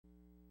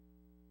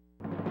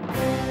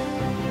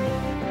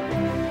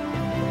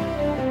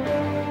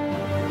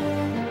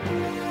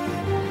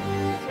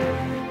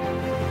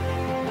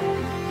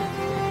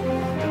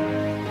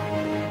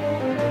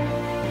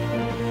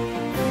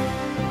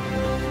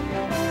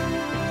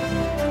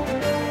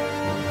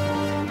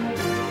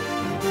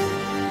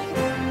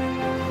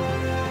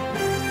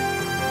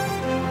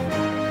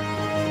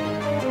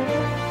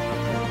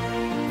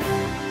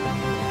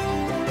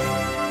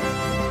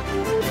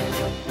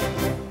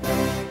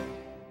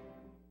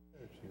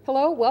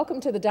Hello,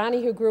 welcome to the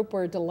Donohue Group.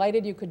 We're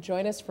delighted you could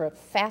join us for a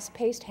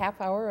fast-paced half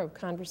hour of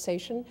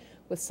conversation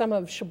with some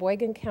of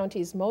Sheboygan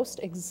County's most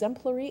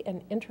exemplary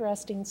and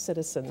interesting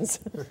citizens.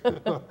 You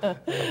got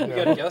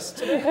a guest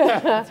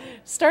today?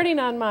 Starting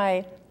on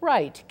my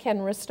right, Ken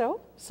Risto,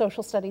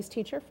 social studies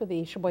teacher for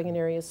the Sheboygan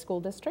Area School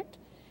District.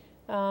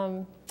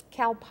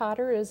 Cal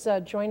Potter is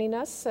joining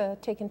us,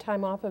 taking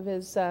time off of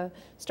his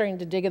starting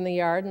to dig in the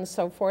yard and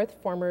so forth,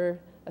 former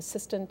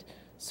assistant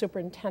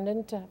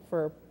superintendent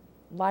for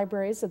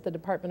libraries at the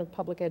Department of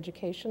Public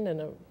Education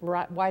and a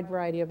wide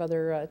variety of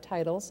other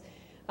titles.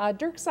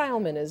 Dirk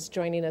Zylman is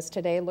joining us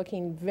today,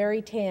 looking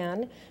very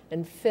tan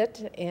and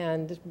fit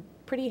and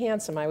pretty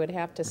handsome, I would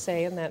have to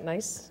say, in that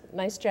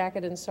nice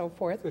jacket and so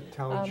forth. The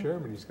town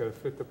chairman, he's got to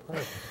fit the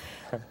part.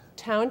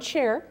 Town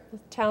chair,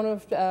 town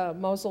of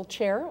Mosul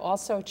chair,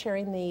 also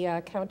chairing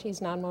the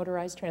county's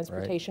non-motorized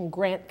transportation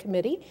grant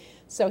committee.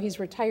 So he's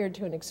retired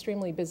to an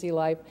extremely busy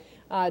life.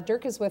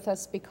 Dirk is with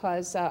us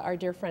because our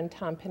dear friend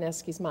Tom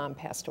Pineski's mom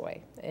passed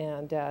away,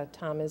 and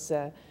Tom is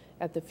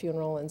at the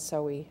funeral, and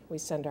so we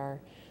send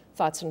our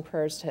thoughts and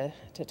prayers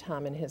to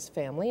Tom and his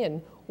family,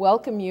 and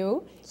welcome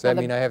you. Does that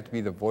mean I have to be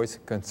the voice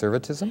of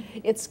conservatism?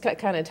 It's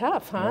kind of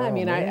tough, huh? Oh, I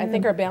mean, I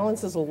think our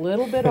balance is a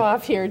little bit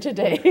off here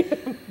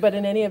today, but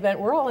in any event,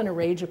 we're all in a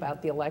rage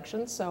about the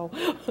election, so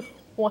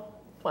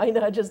why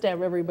not just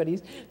have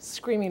everybody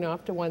screaming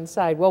off to one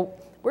side? Well,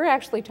 we're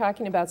actually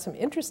talking about some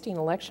interesting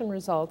election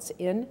results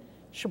in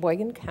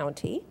Sheboygan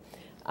County.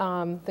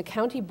 The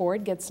county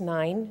board gets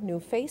 9 new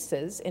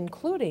faces,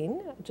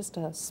 including just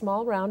a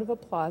small round of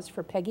applause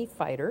for Peggy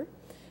Fighter.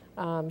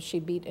 She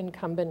beat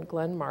incumbent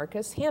Glenn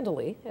Marcus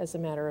handily, as a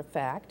matter of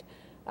fact,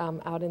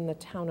 out in the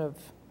town of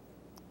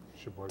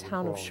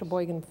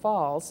Sheboygan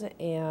Falls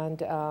and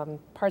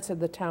parts of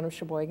the town of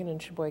Sheboygan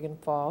and Sheboygan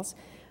Falls.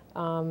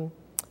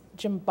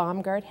 Jim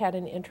Baumgart had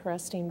an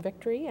interesting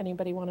victory.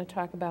 Anybody want to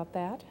talk about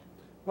that?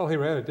 Well, he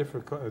ran a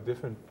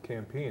different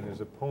campaign.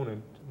 His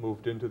opponent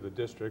moved into the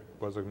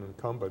district, was an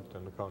incumbent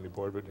on the county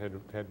board, but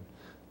had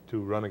to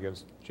run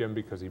against Jim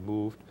because he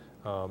moved.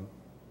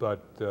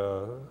 But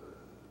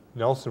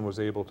Nelson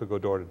was able to go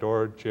door to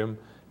door. Jim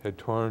had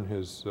torn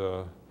his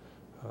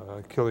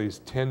Achilles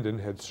tendon,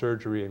 had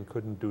surgery, and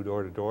couldn't do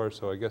door to door,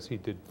 so I guess he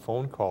did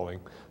phone calling.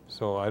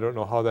 So I don't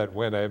know how that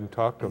went. I haven't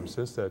talked to him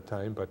since that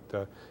time,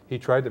 but he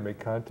tried to make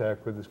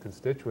contact with his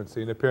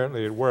constituency, and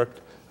apparently it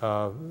worked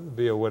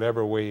via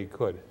whatever way he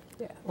could.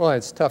 Yeah. Well,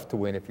 it's tough to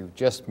win if you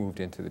just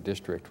moved into the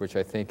district, which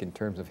I think in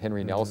terms of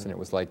Henry Nelson, it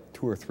was like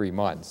 2 or 3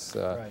 months.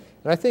 Right.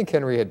 And I think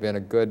Henry had been a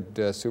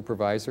good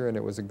supervisor, and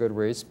it was a good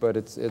race, but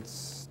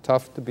it's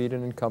tough to beat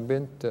an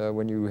incumbent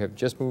when you have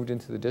just moved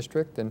into the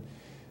district. And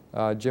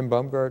Jim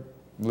Baumgart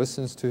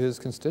listens to his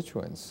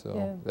constituents,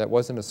 so that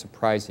wasn't a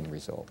surprising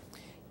result.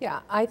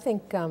 Yeah, I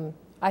think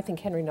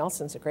Henry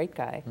Nelson's a great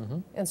guy,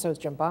 and so is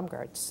Jim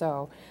Baumgart.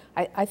 So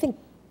I think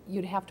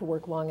you'd have to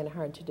work long and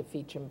hard to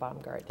defeat Jim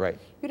Baumgart. Right.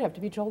 You'd have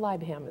to be Joe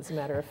Liebham, as a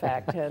matter of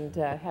fact, and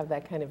have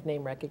that kind of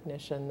name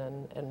recognition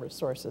and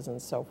resources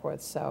and so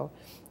forth. So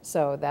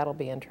that'll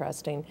be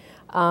interesting.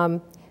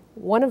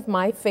 One of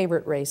my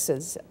favorite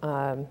races.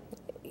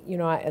 You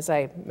know, as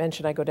I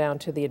mentioned, I go down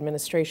to the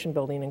administration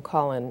building and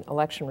call in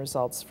election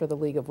results for the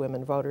League of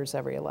Women Voters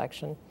every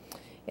election.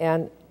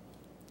 And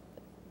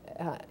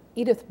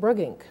Edith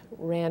Brugink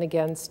ran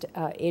against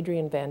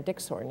Adrian Van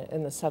Dixhorn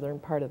in the southern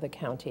part of the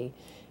county.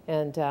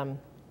 And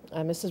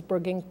Mrs.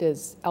 Brugink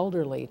is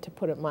elderly, to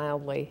put it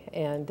mildly,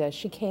 and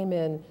she came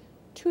in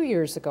 2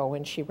 years ago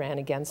when she ran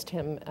against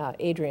him.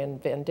 Adrian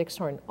Van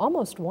Dixhorn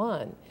almost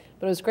won.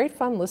 But it was great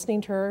fun listening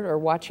to her or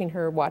watching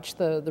her watch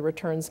the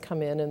returns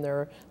come in, and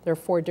there are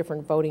 4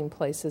 different voting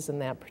places in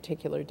that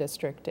particular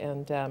district.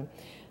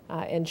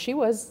 And she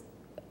was,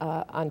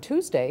 on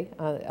Tuesday,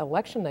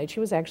 election night, she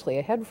was actually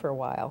ahead for a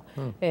while.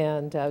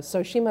 And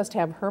so she must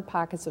have her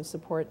pockets of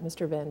support.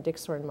 Mr. Van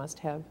Dixhorn must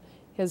have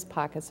his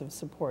pockets of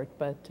support.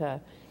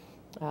 But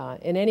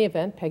in any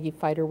event, Peggy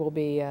Fighter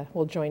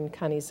will join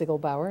Connie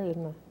Ziegelbauer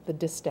in the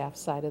distaff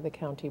side of the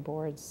county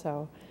board.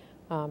 So,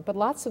 but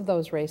lots of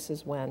those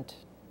races went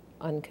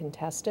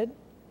uncontested,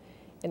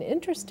 and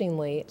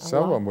interestingly,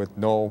 some of them with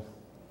no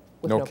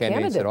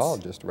candidates at all,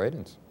 just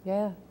write-ins.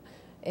 Yeah,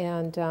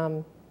 and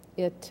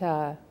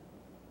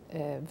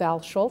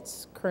Val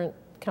Schultz, current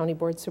county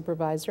board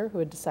supervisor, who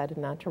had decided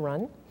not to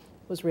run,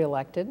 was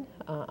reelected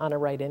on a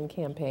write-in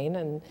campaign,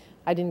 and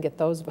I didn't get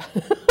those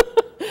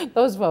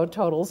those vote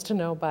totals to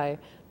know by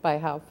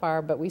how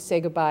far, but we say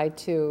goodbye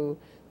to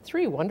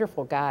 3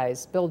 wonderful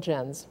guys. Bill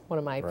Jens, one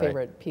of my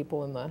favorite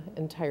people in the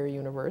entire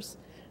universe.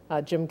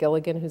 Jim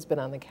Gilligan, who's been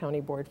on the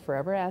county board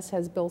forever, as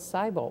has Bill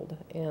Seibold.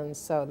 And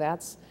so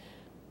that's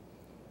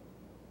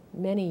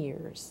many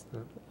years.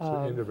 It's the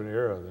end of an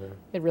era there.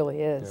 It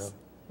really is.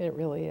 Yeah. It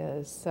really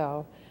is.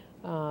 So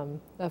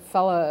a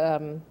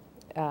fellow,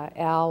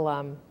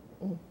 Al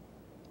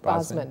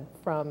Bosman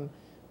from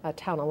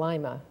Town of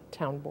Lima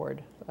Town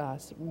Board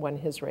won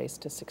his race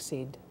to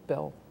succeed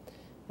Bill.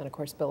 And of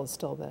course, Bill is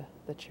still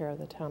the chair of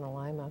the Town of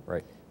Lima.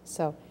 Right.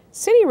 So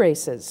city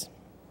races.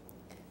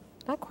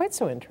 not quite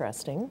so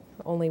interesting.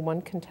 Only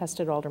one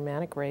contested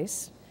aldermanic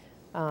race.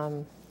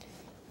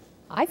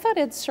 I thought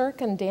Ed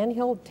Sirk and Dan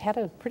Hill had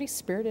a pretty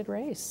spirited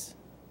race.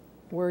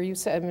 Where you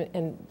said,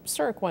 and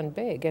Sirk won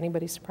big.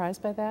 Anybody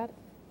surprised by that?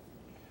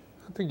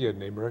 I think he had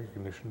name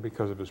recognition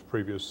because of his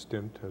previous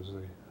stint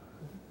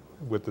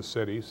with the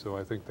city, so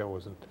I think that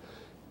wasn't,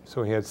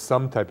 so he had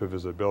some type of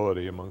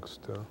visibility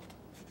amongst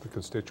the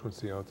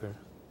constituency out there.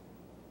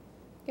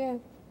 Yeah,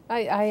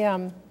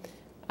 I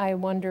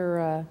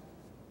wonder,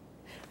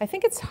 I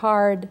think it's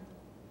hard,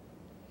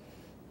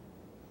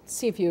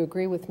 see if you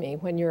agree with me,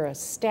 when you're a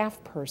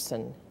staff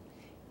person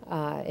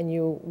and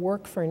you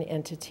work for an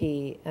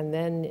entity, and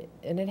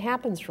it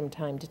happens from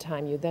time to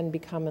time, you then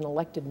become an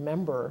elected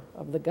member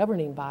of the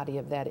governing body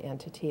of that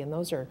entity, and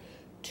those are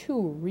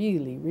two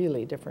really,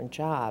 really different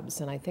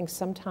jobs. And I think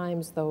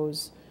sometimes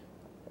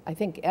I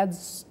think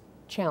Ed's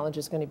challenge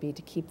is going to be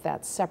to keep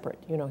that separate.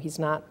 You know, he's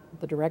not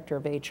the director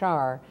of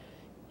HR.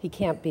 He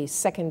can't be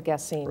second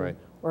guessing Right.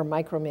 or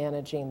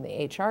micromanaging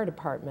the HR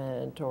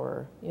department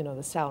or, you know,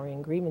 the salary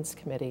and grievance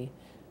committee.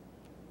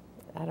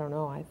 I don't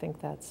know, I think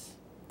that's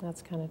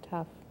kind of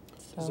tough.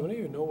 Does any of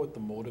you know what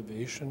the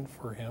motivation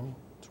for him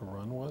to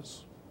run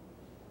was?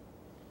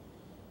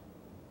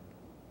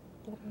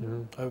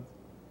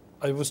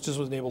 I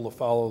wasn't able to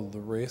follow the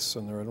race,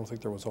 and I don't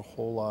think there was a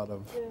whole lot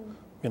of,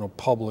 you know,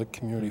 public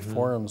community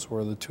forums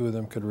where the two of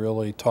them could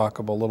really talk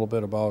a little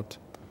bit about.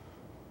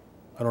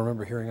 I don't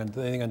remember hearing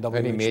anything on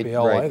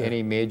WHBL either.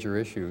 Any major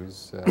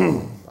issues.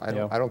 I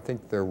don't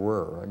think there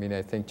were. I mean,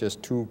 I think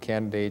just two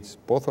candidates,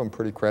 both of them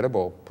pretty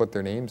credible, put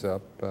their names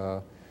up.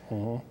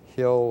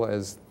 Hill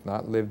has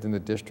not lived in the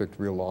district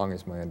real long,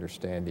 is my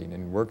understanding,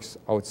 and works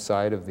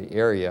outside of the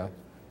area.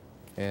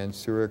 And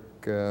Zurich,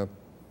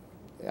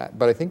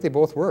 but I think they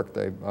both worked.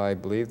 I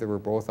believe they were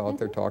both out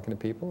there talking to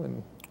people,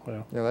 and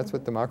you know, that's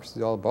what democracy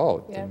is all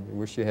about. Yeah. And I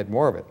wish you had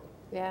more of it.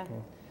 Yeah,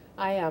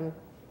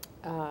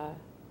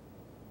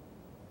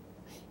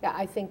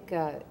 I think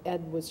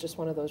Ed was just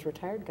one of those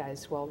retired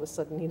guys who all of a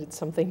sudden needed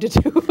something to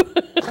do.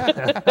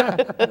 I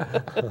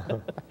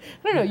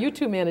don't know, you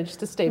two managed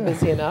to stay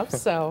busy enough,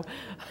 so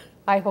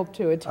I hope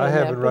to attend. I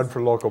haven't run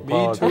for local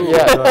politics. Me too.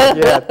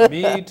 Yeah.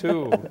 Me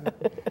too.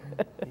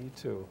 Me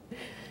too.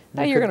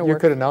 You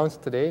could announce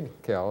today,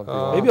 Cal.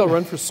 Maybe I'll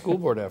run for school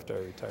board after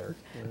I retire.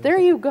 There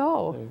you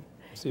go.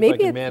 See if I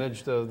can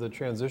manage the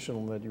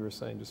transition that you were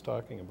saying, just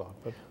talking about.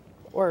 But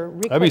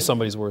that'd be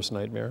somebody's worst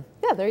nightmare.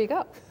 Yeah, there you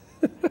go.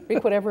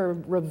 Wreak whatever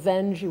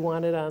revenge you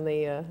wanted on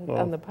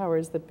the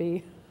powers that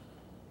be.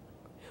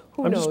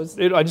 Who knows?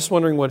 I'm just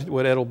wondering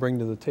what Ed will bring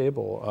to the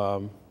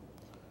table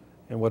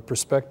and what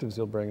perspectives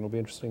he'll bring. It'll be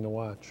interesting to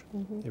watch.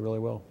 He really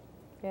will.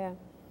 Yeah.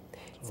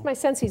 It's my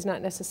sense he's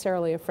not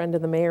necessarily a friend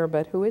of the mayor,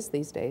 but who is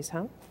these days,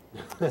 huh?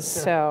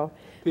 So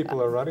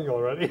People are running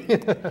already.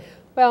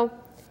 well,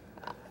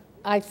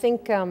 I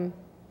think I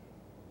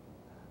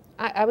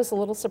was a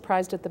little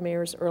surprised at the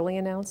mayor's early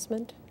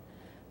announcement.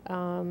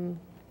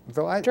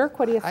 Dirk,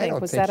 what do you think? I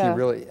don't think he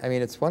really, I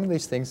mean, it's one of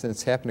these things, and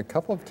it's happened a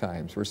couple of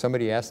times, where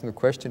somebody asks him the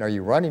question, are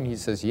you running? He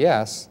says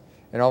yes,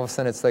 and all of a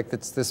sudden it's like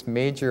it's this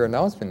major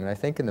announcement. And I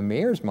think in the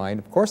mayor's mind,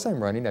 of course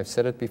I'm running. I've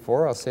said it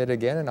before, I'll say it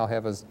again, and I'll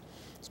have a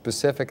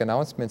specific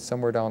announcement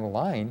somewhere down the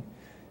line.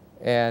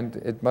 And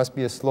it must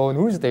be a slow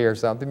news day or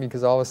something,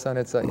 because all of a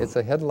sudden it's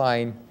a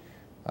headline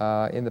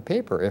in the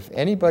paper. If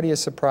anybody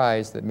is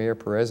surprised that Mayor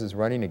Perez is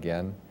running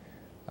again,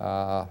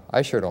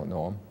 I sure don't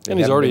know him. And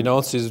he's already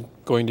announced he's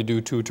going to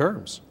do 2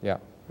 terms. Yeah.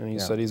 And he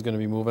said he's going to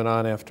be moving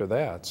on after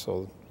that.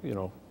 So, you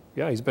know,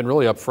 yeah, he's been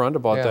really upfront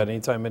about that.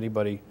 Anytime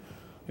anybody, you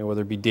know,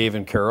 whether it be Dave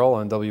and Carol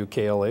on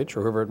WKLH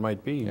or whoever it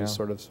might be, you just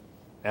sort of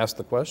ask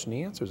the question,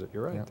 he answers it.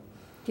 You're right. Yeah.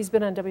 He's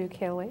been on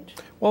WKLH?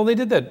 Well, they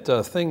did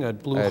that thing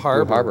at Blue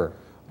Harbor.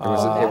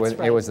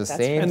 It was the same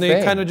thing. And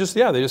they kind of just,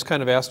 they just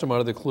kind of asked him out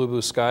of the clear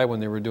blue sky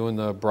when they were doing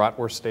the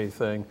Bratwurst Day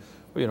thing,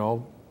 you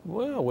know,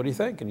 well, what do you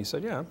think? And he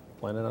said, yeah,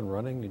 planning on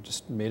running. He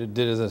just did it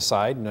as an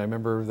aside, and I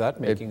remember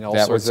that making all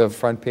sorts of... That was a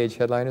front page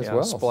headline as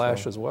well.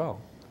 Splash as well.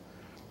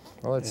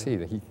 Well, let's see.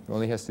 He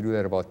only has to do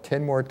that about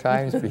 10 more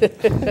times.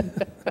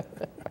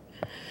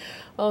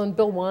 Well, and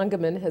Bill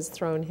Wangeman has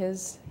thrown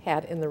his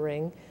hat in the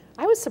ring.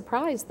 I was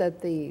surprised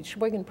that the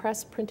Sheboygan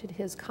Press printed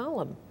his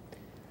column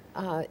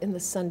in the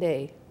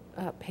Sunday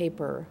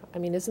paper. I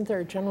mean, isn't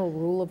there a general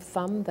rule of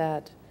thumb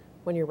that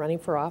when you're running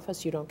for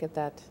office, you don't get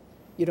that,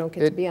 you don't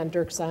get to be on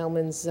Dirk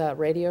Zylman's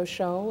radio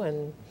show?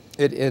 And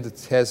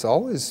it has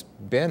always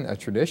been a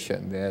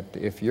tradition that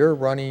if you're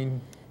running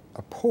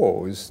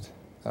opposed,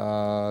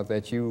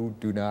 that you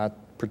do not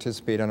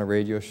participate on a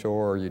radio show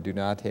or you do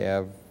not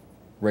have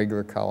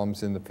regular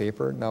columns in the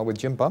paper. Now, with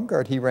Jim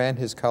Bumgard, he ran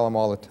his column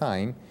all the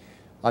time.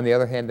 On the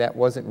other hand, that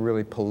wasn't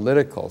really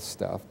political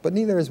stuff, but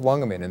neither is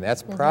Wangeman, and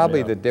that's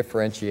probably the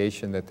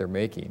differentiation that they're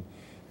making.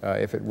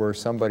 If it were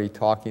somebody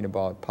talking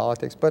about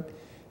politics, but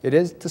it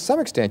is, to some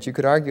extent, you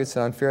could argue it's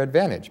an unfair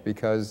advantage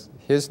because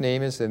his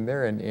name is in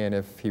there, and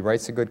if he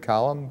writes a good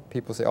column,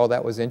 people say, oh,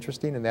 that was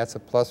interesting, and that's a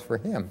plus for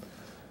him.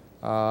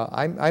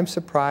 I'm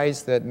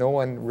surprised that no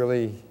one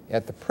really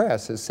at the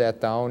press has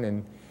sat down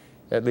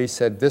at least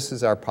said, this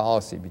is our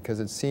policy, because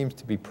it seems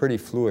to be pretty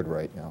fluid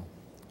right now.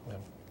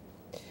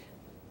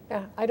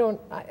 Yeah, I don't.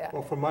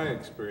 Well, from my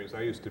experience,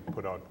 I used to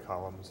put out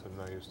columns,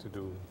 and I used to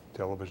do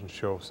television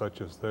shows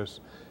such as this,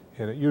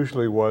 and it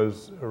usually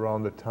was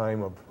around the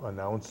time of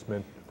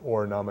announcement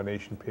or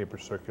nomination paper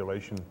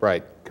circulation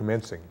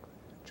commencing.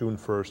 June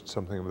 1st,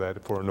 something of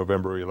that, for a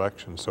November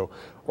election. So,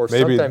 or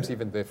maybe sometimes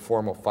even the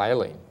formal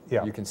filing.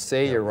 Yeah. You can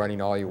say you're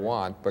running all you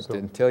want, but So,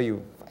 until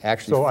you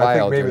actually so filed, I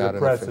think you're maybe not the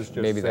an press official. is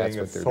just Maybe saying that's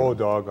what it's they're so doing.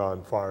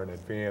 doggone far in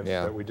advance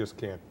Yeah. that we just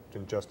can't,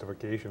 in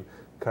justification,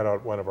 cut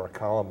out one of our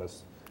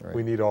columnists. Right.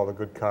 We need all the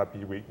good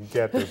copy we can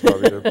get. There's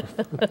probably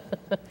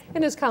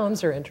And his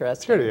columns are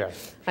interesting. sure, yeah.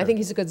 I think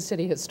he's a good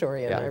city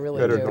historian. Yeah. I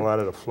really Better do. than a lot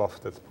of the fluff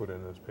that's put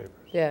in those papers.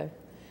 Yeah.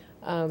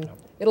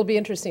 It'll be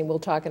interesting. We'll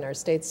talk in our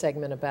state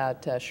segment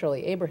about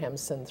Shirley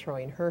Abrahamson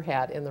throwing her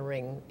hat in the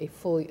ring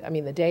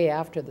the day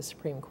after the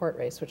Supreme Court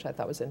race, which I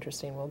thought was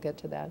interesting. We'll get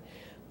to that.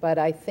 But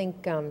I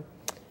think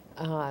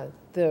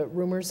the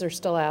rumors are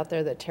still out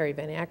there that Terry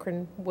Van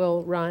Akron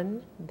will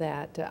run,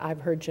 that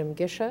I've heard Jim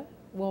Gisha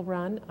will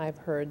run. I've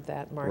heard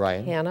that Mark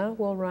Hanna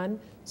will run.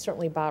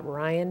 Certainly Bob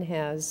Ryan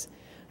has.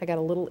 I got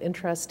a little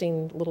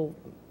interesting little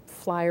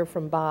flyer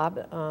from Bob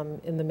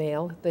in the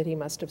mail that he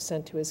must have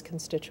sent to his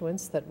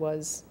constituents that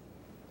was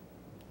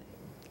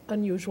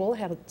unusual,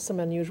 had some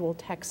unusual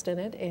text in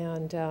it,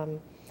 and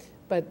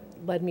but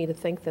led me to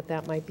think that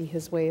that might be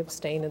his way of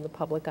staying in the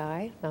public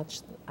eye.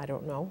 I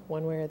don't know,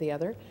 one way or the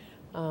other.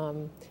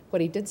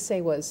 What he did say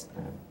was,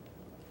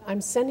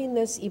 I'm sending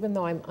this even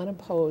though I'm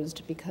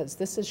unopposed because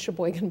this is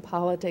Sheboygan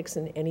politics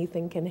and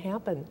anything can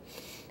happen.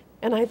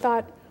 And I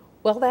thought,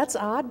 well, that's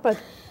odd, but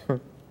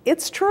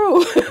it's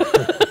true.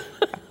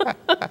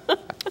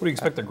 What do you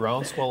expect, a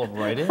groundswell of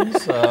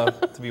write-ins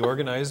to be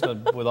organized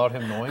without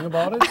him knowing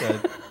about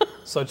it?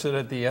 Such that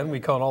at the end we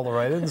count all the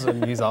write-ins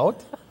and he's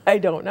out? I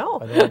don't know.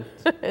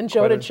 And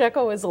Joe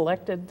DeCecco is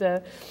elected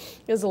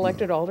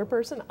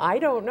alderperson. I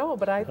don't know,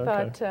 but I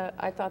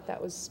thought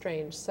that was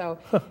strange. So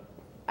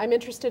I'm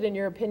interested in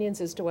your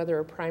opinions as to whether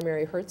a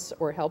primary hurts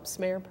or helps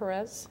Mayor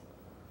Perez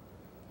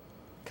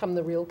come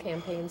the real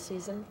campaign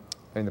season.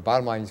 I mean, the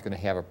bottom line is going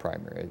to have a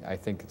primary. I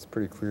think it's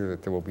pretty clear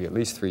that there will be at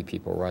least 3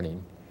 people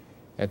running.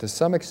 And to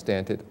some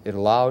extent,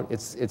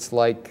 it's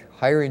like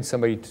hiring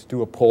somebody to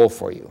do a poll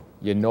for you.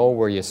 You know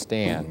where you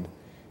stand,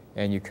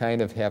 and you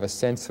kind of have a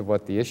sense of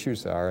what the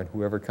issues are, and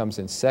whoever comes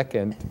in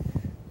second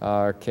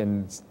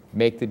can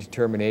make the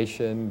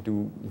determination.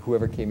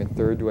 Whoever came in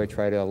third, do I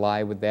try to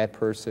ally with that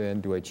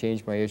person? Do I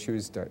change my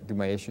issues? Do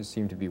my issues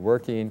seem to be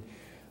working?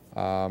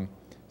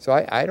 So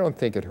I don't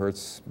think it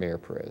hurts Mayor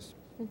Perez.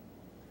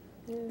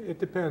 It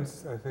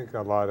depends, I think,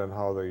 a lot on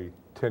how the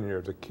tenure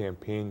of the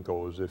campaign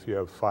goes. If you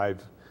have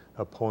 5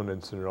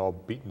 opponents and they're all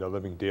beating the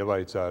living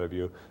daylights out of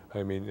you,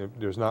 I mean,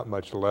 there's not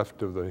much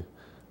left of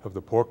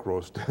the pork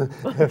roast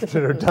after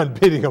they're done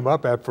beating them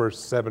up after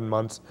 7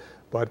 months.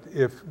 But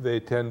if they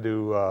tend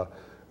to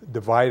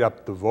divide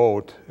up the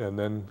vote, and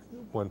then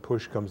when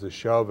push comes to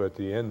shove at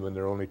the end, when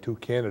there are only 2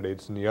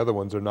 candidates and the other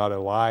ones are not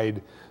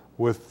allied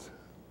with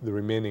the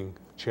remaining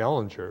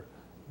challenger,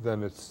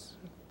 then it's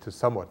to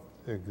somewhat,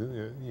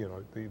 you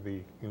know,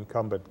 the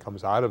incumbent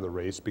comes out of the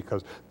race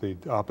because the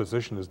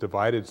opposition is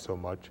divided so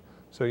much.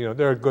 So, you know,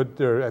 there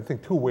are, I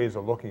think, 2 ways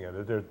of looking at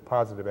it. There's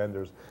positive and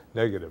there's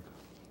negative.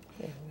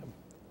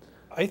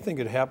 I think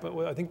it happened.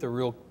 I think the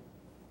real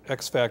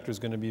X factor is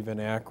going to be Van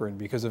Akron,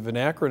 because if Van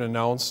Akron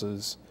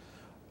announces,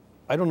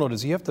 I don't know,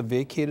 does he have to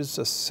vacate his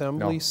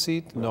assembly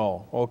seat?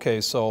 No. Okay,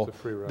 so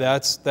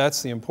that's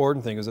the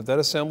important thing, is if that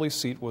assembly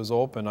seat was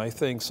open, I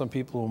think some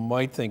people who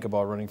might think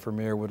about running for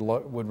mayor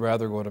would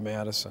rather go to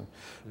Madison.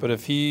 But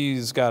if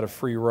he's got a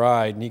free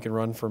ride and he can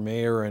run for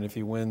mayor, and if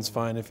he wins,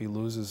 fine. If he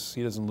loses,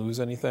 he doesn't lose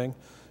anything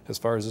as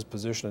far as his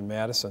position in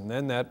Madison,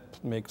 then that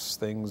makes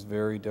things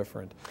very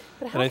different.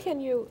 But how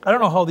can you... I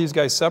don't know how these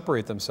guys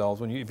separate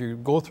themselves. If you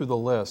go through the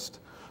list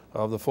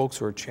of the folks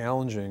who are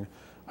challenging,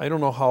 I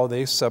don't know how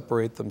they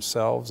separate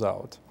themselves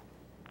out.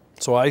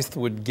 So I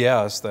would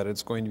guess that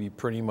it's going to be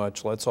pretty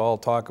much, let's all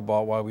talk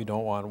about why we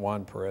don't want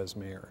Juan Perez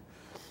mayor.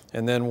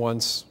 And then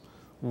once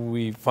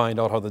we find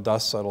out how the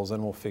dust settles,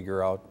 then we'll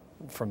figure out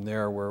from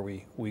there where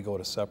we go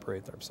to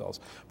separate ourselves.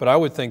 But I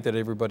would think that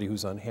everybody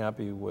who's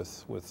unhappy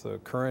with the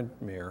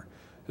current mayor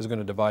is going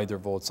to divide their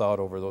votes out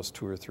over those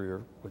 2 or 3,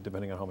 or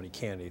depending on how many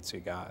candidates you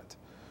got.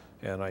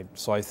 And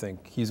so I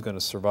think he's going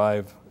to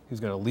survive. He's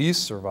going to at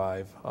least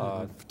survive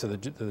to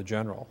the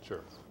general.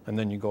 Sure. And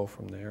then you go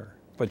from there.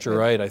 But you're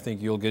right. I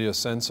think you'll get a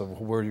sense of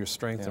where your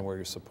strength and where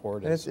your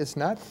support is. It's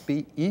not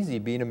easy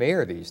being a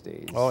mayor these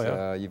days. Oh,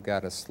 yeah. You've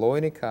got a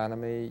slowing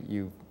economy.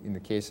 In the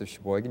case of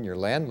Sheboygan, you're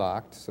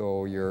landlocked,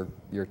 so your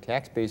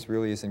tax base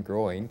really isn't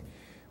growing.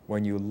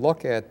 When you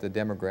look at the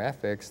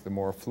demographics, the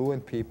more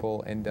affluent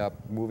people end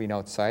up moving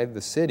outside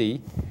the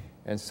city,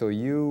 and so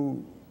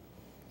you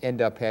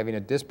end up having a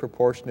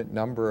disproportionate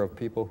number of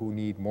people who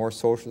need more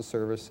social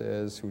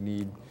services, who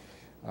need,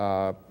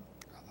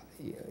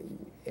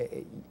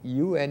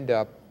 you end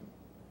up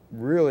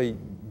really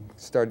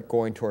start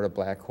going toward a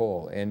black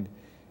hole. And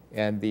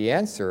And the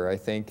answer, I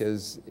think,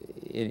 is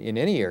in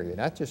any area,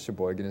 not just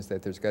Sheboygan, is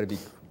that there's got to be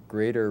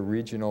greater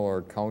regional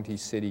or county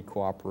city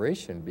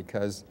cooperation,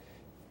 because,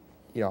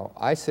 you know,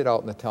 I sit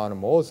out in the town of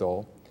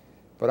Mosul,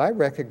 but I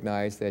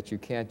recognize that you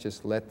can't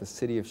just let the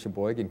city of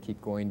Sheboygan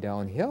keep going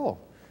downhill.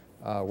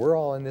 We're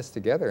all in this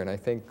together, and I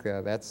think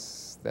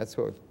that's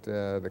what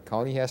the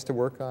county has to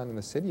work on and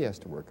the city has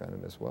to work on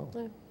it as well.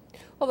 Yeah.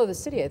 Although the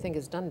city, I think,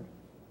 has done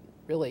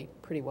really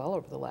pretty well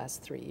over the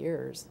last 3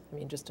 years. I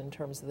mean, just in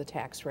terms of the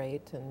tax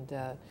rate,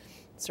 and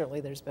certainly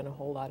there's been a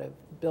whole lot of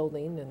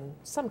building and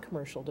some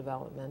commercial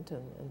development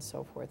and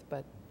so forth.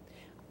 But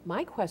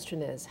my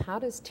question is, how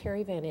does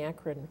Terry Van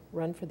Akkeren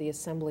run for the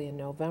Assembly in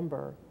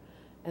November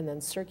and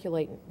then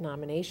circulate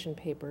nomination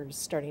papers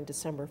starting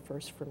December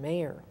 1st for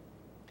mayor?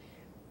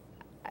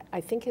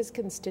 I think his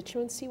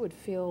constituency would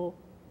feel,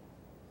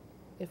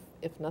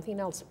 if nothing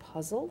else,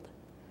 puzzled,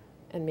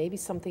 and maybe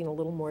something a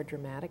little more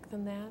dramatic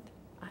than that.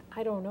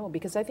 I don't know,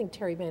 because I think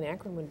Terry Van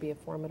Akkeren would be a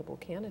formidable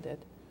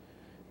candidate.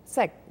 It's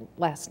like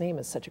last name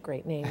is such a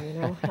great name, you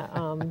know.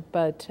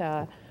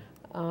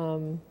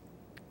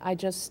 I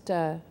just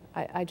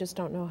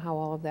don't know how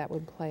all of that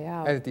would play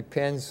out. And it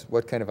depends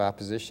what kind of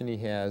opposition he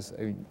has.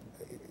 I mean,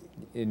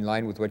 in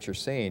line with what you're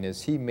saying,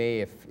 is he may,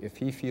 if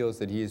he feels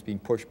that he is being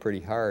pushed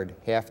pretty hard,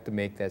 have to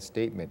make that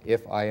statement.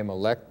 If I am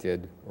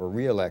elected or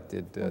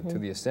re-elected to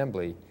the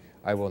Assembly,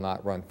 I will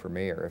not run for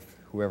mayor, if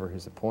whoever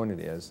his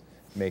opponent is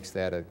makes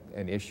that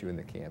an issue in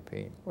the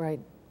campaign. Right,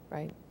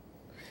 right.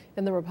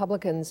 And the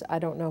Republicans, I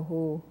don't know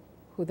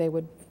who they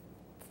would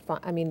find.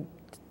 I mean,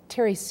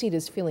 Terry's seat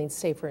is feeling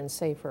safer and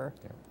safer,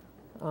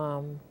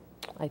 yeah.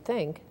 I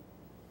think.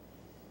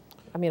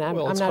 I mean, I'm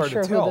not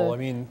sure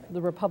who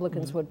the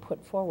Republicans would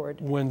put forward.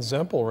 When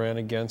Zempel ran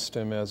against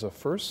him as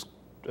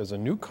a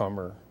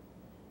newcomer,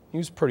 he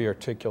was a pretty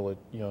articulate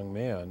young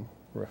man,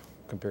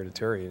 compared to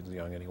Terry, he's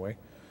young anyway.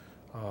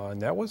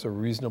 And that was a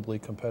reasonably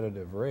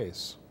competitive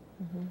race.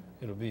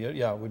 It would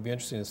be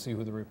interesting to see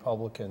who the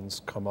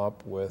Republicans come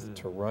up with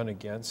to run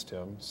against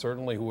him.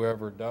 Certainly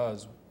whoever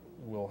does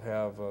will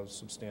have a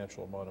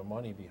substantial amount of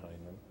money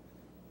behind them.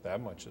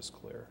 That much is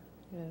clear.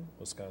 Yeah.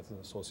 Wisconsin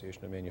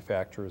Association of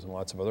Manufacturers and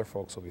lots of other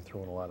folks will be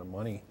throwing a lot of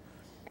money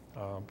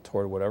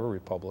toward whatever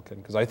Republican,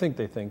 because I think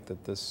they think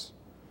that this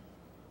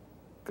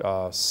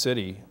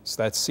city,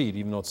 that seat,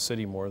 even though it's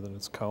city more than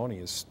it's county,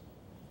 is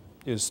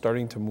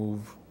starting to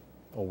move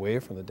away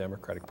from the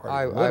Democratic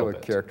Party. I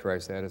would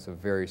characterize that as a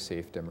very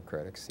safe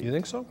Democratic seat. You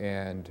think so?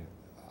 And,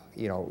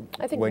 you know,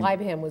 I think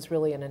Libham was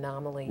really an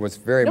anomaly. Was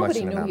very much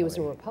an anomaly. Nobody knew he was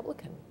a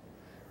Republican.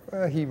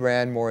 He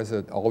ran more as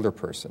an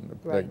alderperson,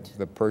 right.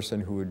 the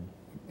person who would,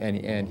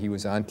 and he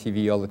was on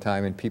TV all the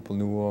time, and people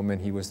knew him, and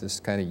he was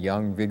this kind of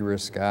young,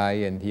 vigorous guy,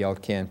 and he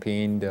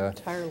out-campaigned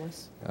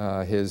tireless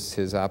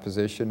his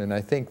opposition, and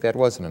I think that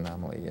was an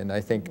anomaly. And I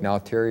think now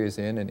Terry is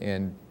in,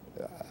 and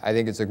I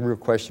think it's a real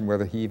question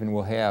whether he even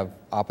will have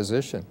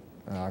opposition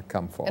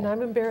come fall. And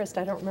I'm embarrassed.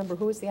 I don't remember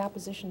who was the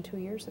opposition 2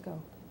 years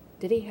ago.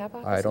 Did he have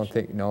opposition? I don't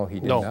think. No,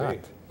 he did not.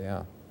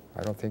 Yeah,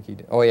 I don't think he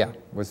did. Oh yeah,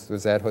 was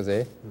that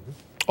Jose?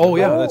 Oh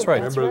yeah, that's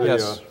right. Remember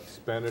the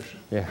Spanish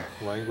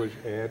language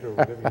ad or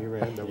whatever he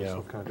ran that was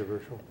so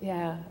controversial?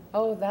 Yeah.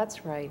 Oh,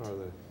 that's right. Or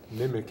the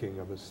mimicking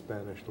of a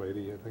Spanish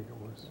lady, I think it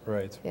was.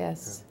 Right.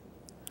 Yes.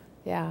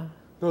 Yeah.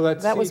 No,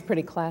 that was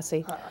pretty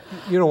classy.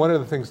 You know, one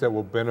of the things that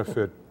will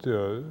benefit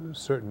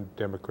certain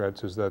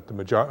Democrats is that the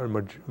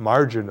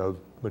margin of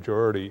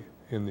majority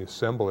in the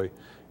Assembly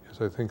is,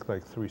 I think,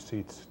 like 3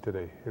 seats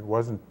today. It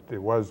wasn't.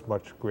 It was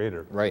much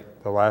greater. Right.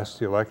 The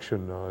last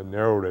election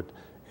narrowed it,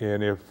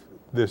 and if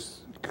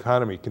this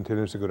economy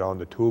continues to go down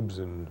the tubes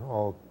and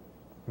all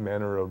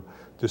manner of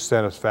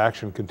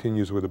dissatisfaction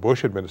continues with the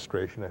Bush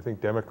administration, I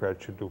think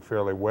Democrats should do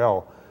fairly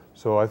well.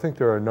 So I think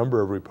there are a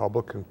number of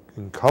Republican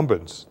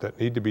incumbents that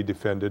need to be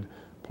defended.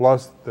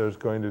 Plus, there's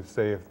going to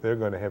say if they're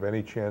going to have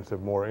any chance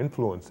of more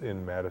influence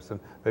in Madison,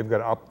 they've got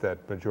to up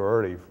that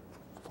majority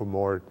for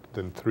more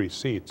than 3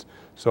 seats.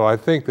 So I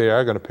think they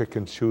are going to pick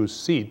and choose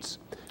seats.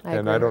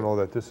 And I don't know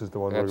that this is the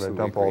one we're going to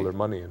dump all their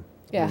money in.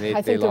 Yeah,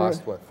 I think they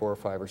lost, what, 4 or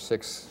 5 or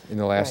 6 in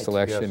the last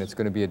election. Yes. It's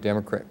going to be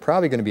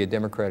probably going to be a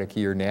Democratic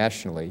year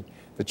nationally.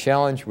 The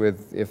challenge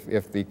with,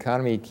 if the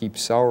economy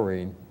keeps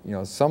souring, you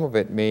know, some of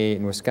it may,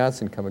 in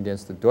Wisconsin, come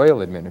against the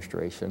Doyle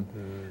administration.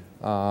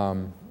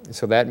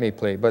 So that may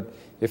play. But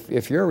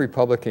if you're a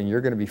Republican,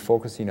 you're going to be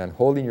focusing on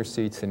holding your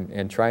seats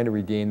and trying to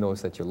regain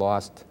those that you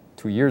lost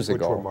 2 years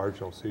ago. Which were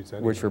marginal seats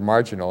anyway. Which were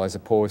marginal, as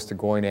opposed to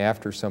going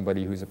after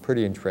somebody who's a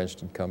pretty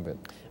entrenched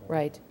incumbent.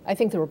 Right. I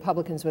think the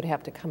Republicans would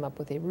have to come up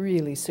with a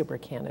really super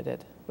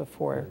candidate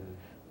before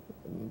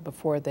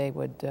they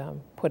would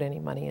put any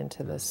money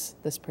into this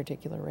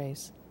particular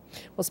race.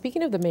 Well,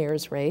 speaking of the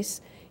mayor's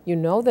race, you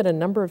know that a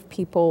number of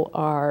people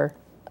are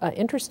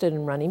interested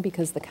in running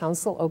because the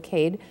council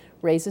okayed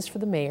raises for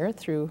the mayor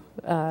through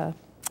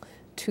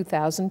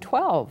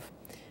 2012.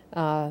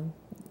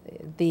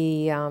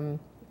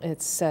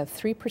 It's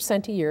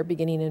 3% a year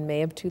beginning in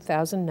May of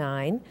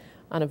 2009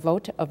 on a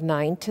vote of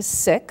 9 to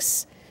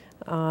 6.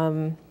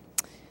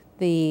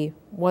 The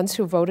ones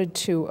who voted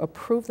to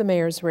approve the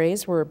mayor's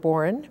raise were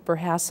Boren,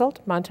 Verhasselt,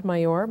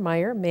 Montemayor,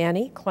 Meyer,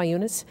 Manny,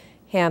 Clayunas,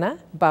 Hanna,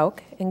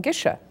 Bauk, and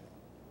Gisha.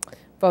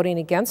 Voting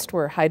against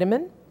were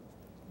Heidemann,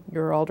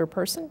 your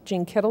alderperson,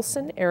 Jean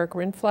Kittleson, Eric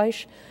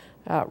Rindfleisch,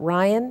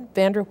 Ryan,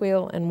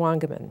 Vanderweel, and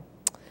Wangeman.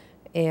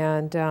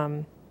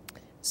 And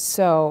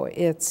so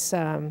it's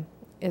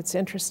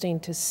interesting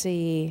to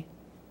see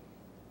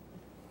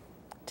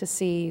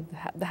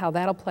how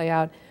that'll play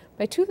out.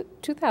 By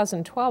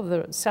 2012,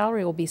 the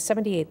salary will be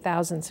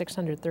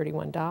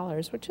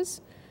 $78,631, which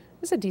is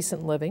a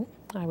decent living,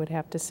 I would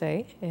have to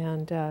say.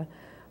 And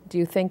do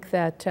you think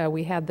that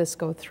we had this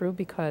go through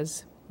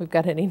because we've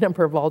got any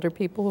number of alder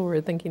people who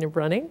are thinking of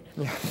running?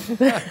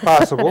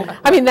 Possible.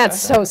 I mean, that's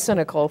so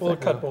cynical. Well,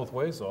 it cut both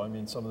ways, though. I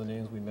mean, some of the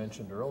names we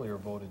mentioned earlier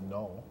voted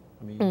no.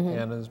 I mean,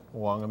 Hannah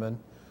Wangeman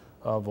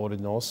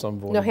voted no, some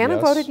voted yes. No, Hannah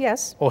voted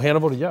yes. Oh, Hannah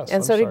voted yes.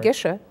 And so did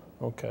Gisha.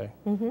 Okay.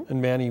 And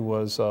Manny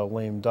was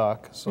lame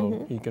duck,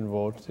 so he can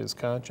vote his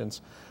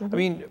conscience. I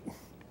mean,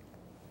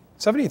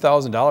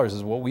 $70,000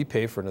 is what we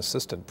pay for an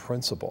assistant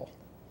principal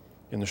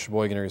in the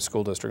Sheboygan Area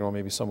School District. Well,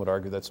 maybe some would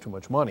argue that's too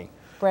much money.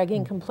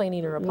 Bragging,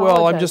 complaining, or apologizing.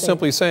 Well, I'm just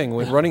simply saying,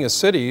 when running a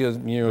city, you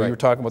know, you're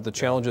talking about the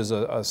challenges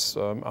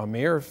a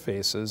mayor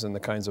faces and the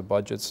kinds of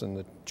budgets and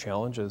the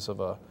challenges of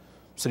a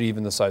city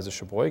even the size of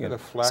Sheboygan.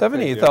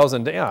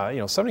 $78,000, yeah, you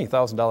know,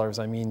 $70,000.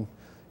 I mean,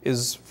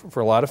 is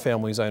for a lot of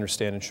families, I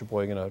understand, in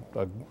Sheboygan, a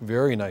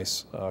very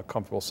nice,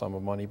 comfortable sum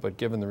of money. But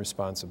given the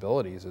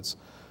responsibilities, it's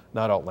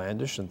not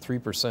outlandish, and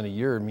 3% a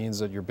year means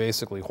that you're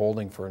basically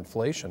holding for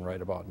inflation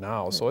right about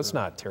now. So it's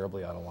not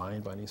terribly out of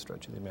line by any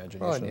stretch of the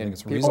imagination. Well, I think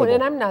it's reasonable. Oh,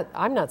 and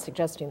I'm not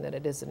suggesting that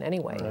it is in any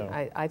way.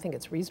 Yeah. I think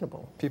it's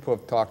reasonable. People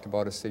have talked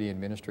about a city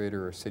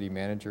administrator or a city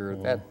manager.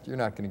 That you're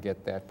not going to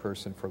get that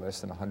person for less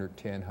than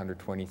 $110,000,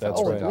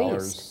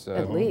 $120,000,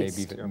 at least.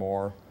 maybe even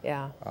more.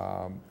 Yeah.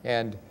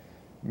 And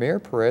Mayor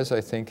Perez,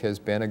 I think, has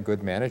been a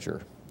good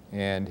manager,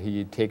 and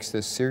he takes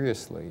this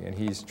seriously, and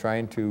he's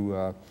trying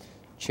to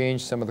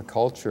change some of the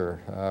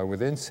culture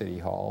within City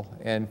Hall,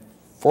 and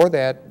for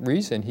that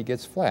reason, he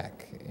gets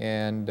flack.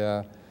 And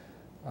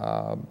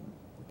I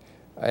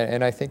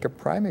think a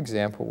prime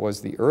example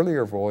was the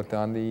earlier vote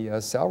on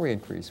the salary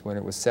increase when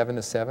it was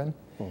 7-7.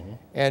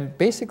 And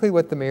basically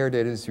what the mayor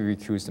did is he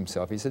recused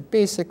himself. He said,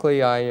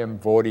 basically, I am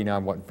voting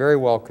on what very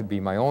well could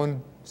be my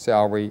own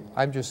salary.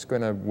 I'm just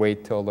going to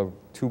wait till the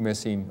two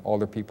missing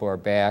alder people are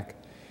back.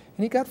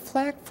 And he got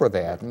flack for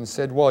that and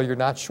said, well, you're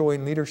not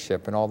showing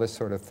leadership and all this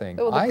sort of thing.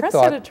 Well, the press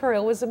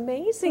editorial was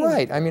amazing.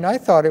 Right. I mean, I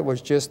thought it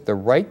was just the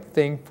right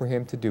thing for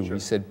him to do. He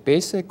said,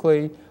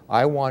 basically,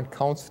 I want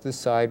council to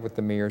decide what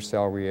the mayor's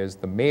salary is.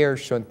 The mayor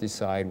shouldn't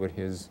decide what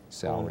his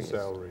salary is.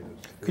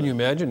 Can you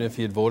imagine if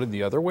he had voted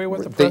the other way,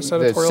 what the press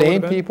editorial The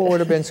same people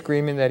would have been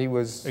screaming that he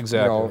was,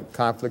 exactly, you know,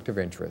 conflict of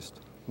interest.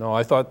 No,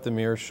 I thought the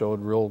mayor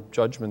showed real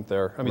judgment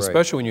there. I mean,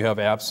 especially when you have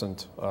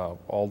absent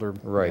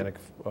aldermanic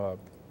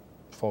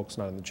folks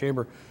not in the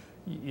chamber.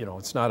 You know,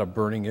 it's not a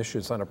burning issue.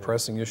 It's not a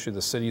pressing issue.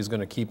 The city is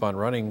going to keep on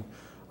running.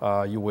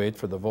 You wait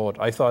for the vote.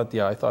 I thought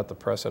the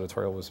press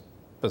editorial was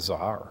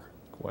bizarre,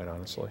 quite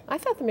honestly. I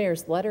thought the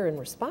mayor's letter in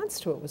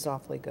response to it was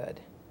awfully good.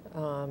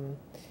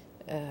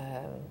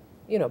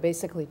 You know,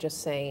 basically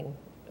just saying,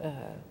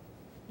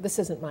 this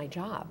isn't my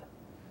job.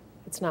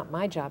 It's not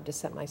my job to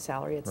set my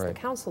salary. It's the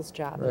council's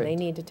job, and they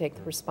need to take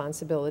the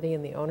responsibility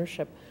and the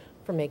ownership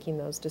for making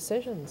those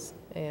decisions.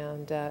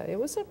 And it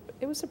was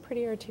a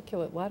pretty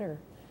articulate letter,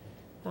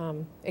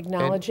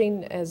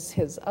 acknowledging, as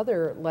his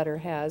other letter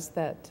has,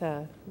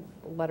 that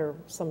letter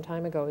some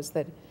time ago, is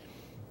that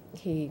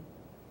he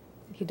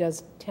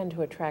does tend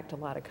to attract a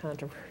lot of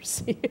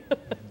controversy.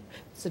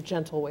 It's a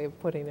gentle way of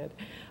putting it,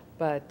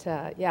 but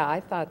yeah, I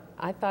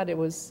thought it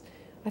was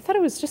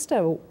just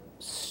a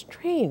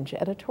strange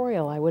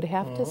editorial, I would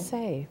have to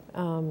say,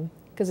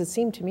 because it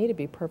seemed to me to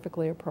be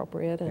perfectly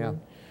appropriate.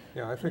 And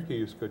yeah, I think he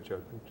used good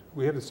judgment.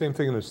 We had the same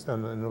thing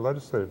in the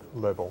legislative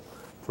level.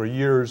 For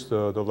years,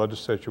 the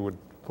legislature would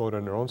vote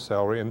on their own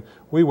salary, and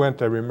we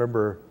went, I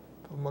remember,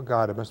 oh my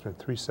God, it must have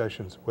been 3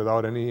 sessions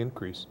without any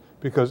increase,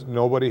 because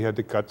nobody had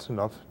the guts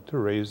enough to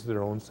raise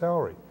their own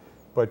salary.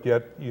 But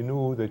yet you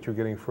knew that you're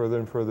getting further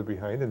and further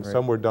behind, and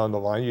somewhere down the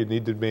line you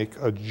need to make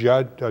a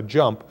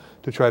jump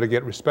to try to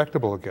get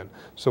respectable again.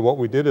 So what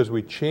we did is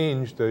we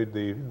changed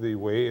the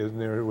way,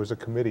 and there was a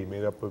committee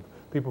made up of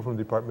people from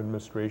the Department of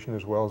Administration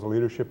as well as the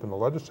leadership in the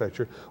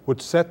legislature would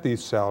set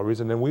these salaries,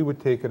 and then we would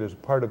take it as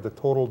part of the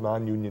total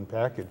non-union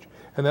package.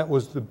 And that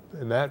was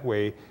in that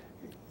way,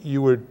 you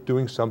were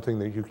doing something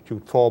that you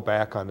could fall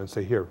back on and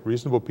say, here,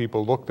 reasonable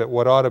people looked at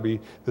what ought to be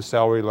the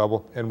salary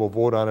level, and we'll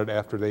vote on it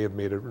after they have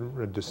made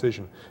a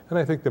decision. And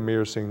I think the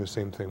mayor's saying the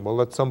same thing. We'll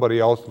let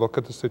somebody else look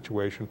at the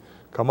situation,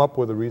 come up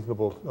with a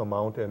reasonable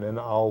amount, and then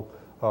I'll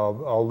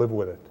live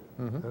with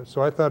it.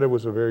 So I thought it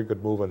was a very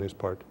good move on his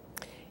part.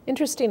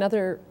 Interesting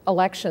other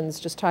elections,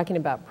 just talking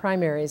about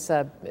primaries,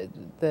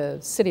 the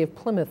City of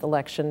Plymouth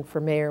election for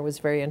mayor was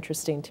very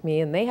interesting to me,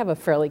 and they have a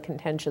fairly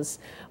contentious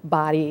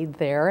body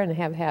there and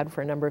have had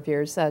for a number of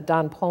years.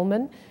 Don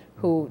Pullman,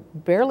 who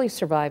barely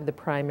survived the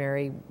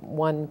primary,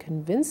 won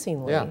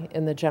convincingly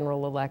in the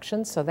general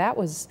election. So that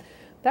was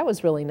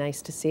really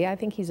nice to see. I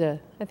think he's a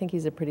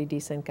pretty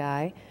decent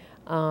guy,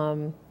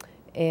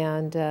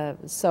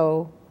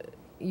 so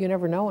you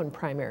never know in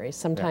primaries.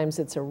 Sometimes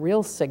it's a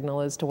real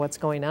signal as to what's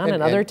going on,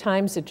 and other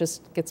times it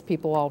just gets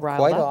people all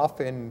riled up. Quite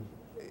often,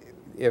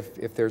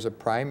 if there's a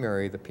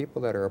primary, the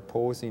people that are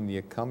opposing the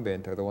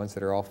incumbent are the ones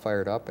that are all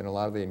fired up, and a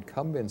lot of the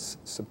incumbent's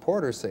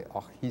supporters say,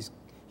 "Oh,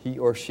 he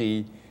or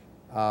she,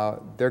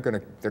 they're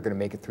gonna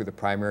make it through the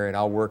primary, and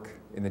I'll work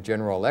in the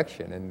general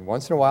election." And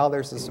once in a while,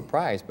 there's a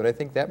surprise. But I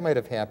think that might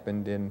have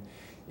happened in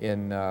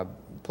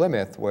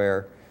Plymouth,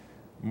 where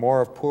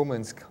more of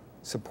Pullman's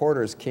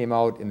supporters came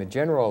out in the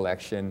general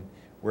election,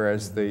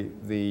 whereas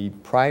the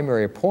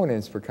primary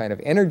opponents were kind of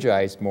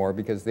energized more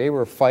because they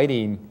were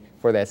fighting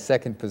for that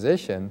second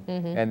position,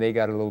 and they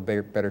got a little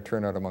better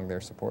turnout among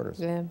their supporters.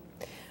 Yeah,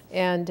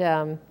 and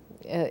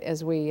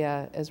as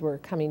we're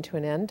coming to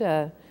an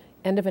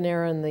end of an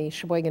era in the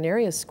Sheboygan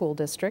Area School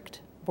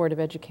District Board of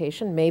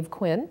Education, Maeve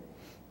Quinn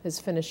is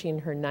finishing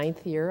her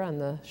 9th year on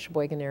the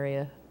Sheboygan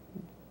Area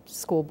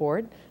School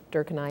Board.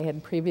 Dirk and I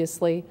had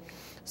previously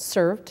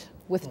served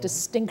with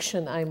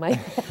distinction, I might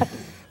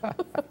add.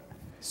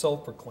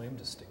 Self-proclaimed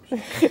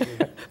distinction.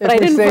 But I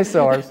didn't say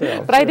so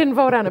ourselves. But I didn't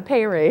vote on a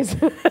pay raise.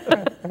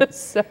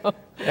 So.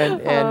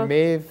 And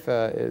Maeve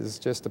is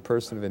just a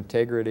person of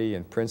integrity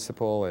and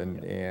principle,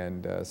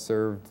 and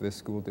served this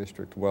school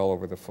district well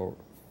over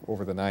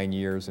the 9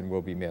 years, and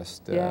will be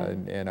missed.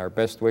 And our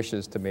best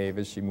wishes to Maeve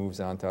as she moves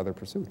on to other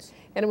pursuits.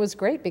 And it was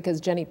great because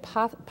Jenny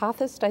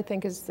Pothist, I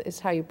think is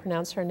how you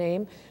pronounce her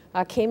name,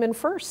 came in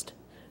first.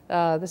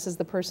 This is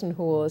the person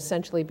who will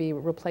essentially be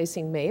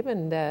replacing Maeve,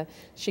 and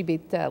she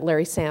beat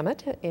Larry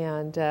Samet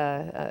and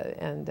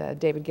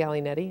David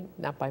Gallinetti,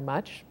 not by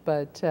much,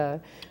 but...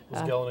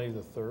 Was Gallinetti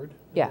the third in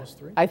yeah, those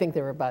three? I think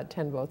there were about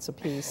 10 votes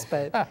apiece,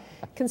 but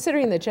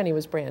considering that Jenny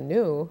was brand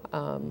new,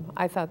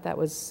 I thought that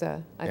was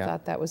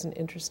thought that was an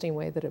interesting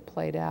way that it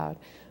played out.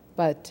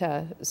 But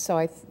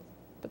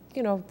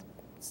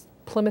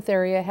Plymouth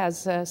area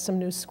has some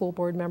new school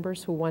board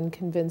members who won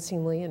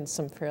convincingly in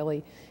some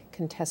fairly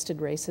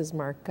contested races,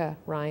 Mark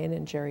Ryan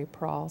and Jerry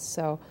Prawl.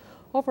 So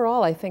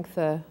overall, I think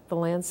the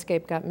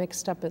landscape got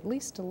mixed up at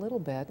least a little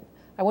bit.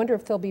 I wonder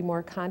if there'll be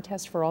more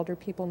contests for alder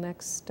people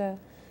next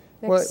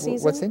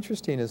season. What's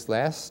interesting is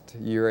last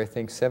year, I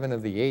think 7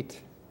 of the 8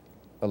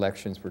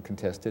 elections were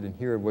contested, and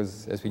here it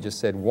was, as we just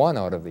said, 1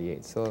 out of the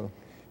 8. So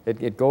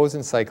it goes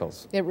in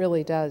cycles. It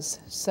really does.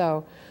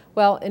 So,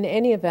 well, in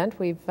any event,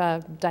 we've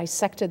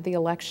dissected the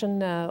election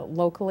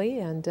locally,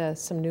 and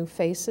some new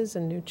faces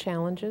and new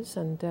challenges,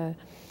 and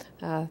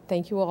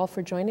thank you all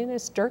for joining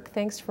us. Dirk,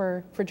 thanks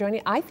for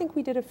joining. I think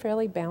we did a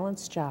fairly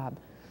balanced job.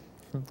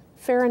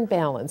 Fair and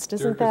balanced,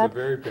 isn't that? Dirk is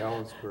a very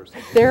balanced person.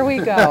 There we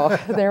go.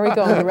 There we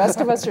go. And the rest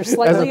of us are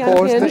slightly As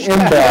opposed unhinged. to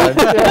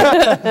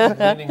imbalanced.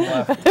 Leaning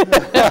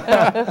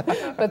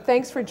left. But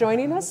thanks for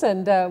joining us,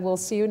 and we'll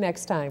see you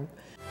next time.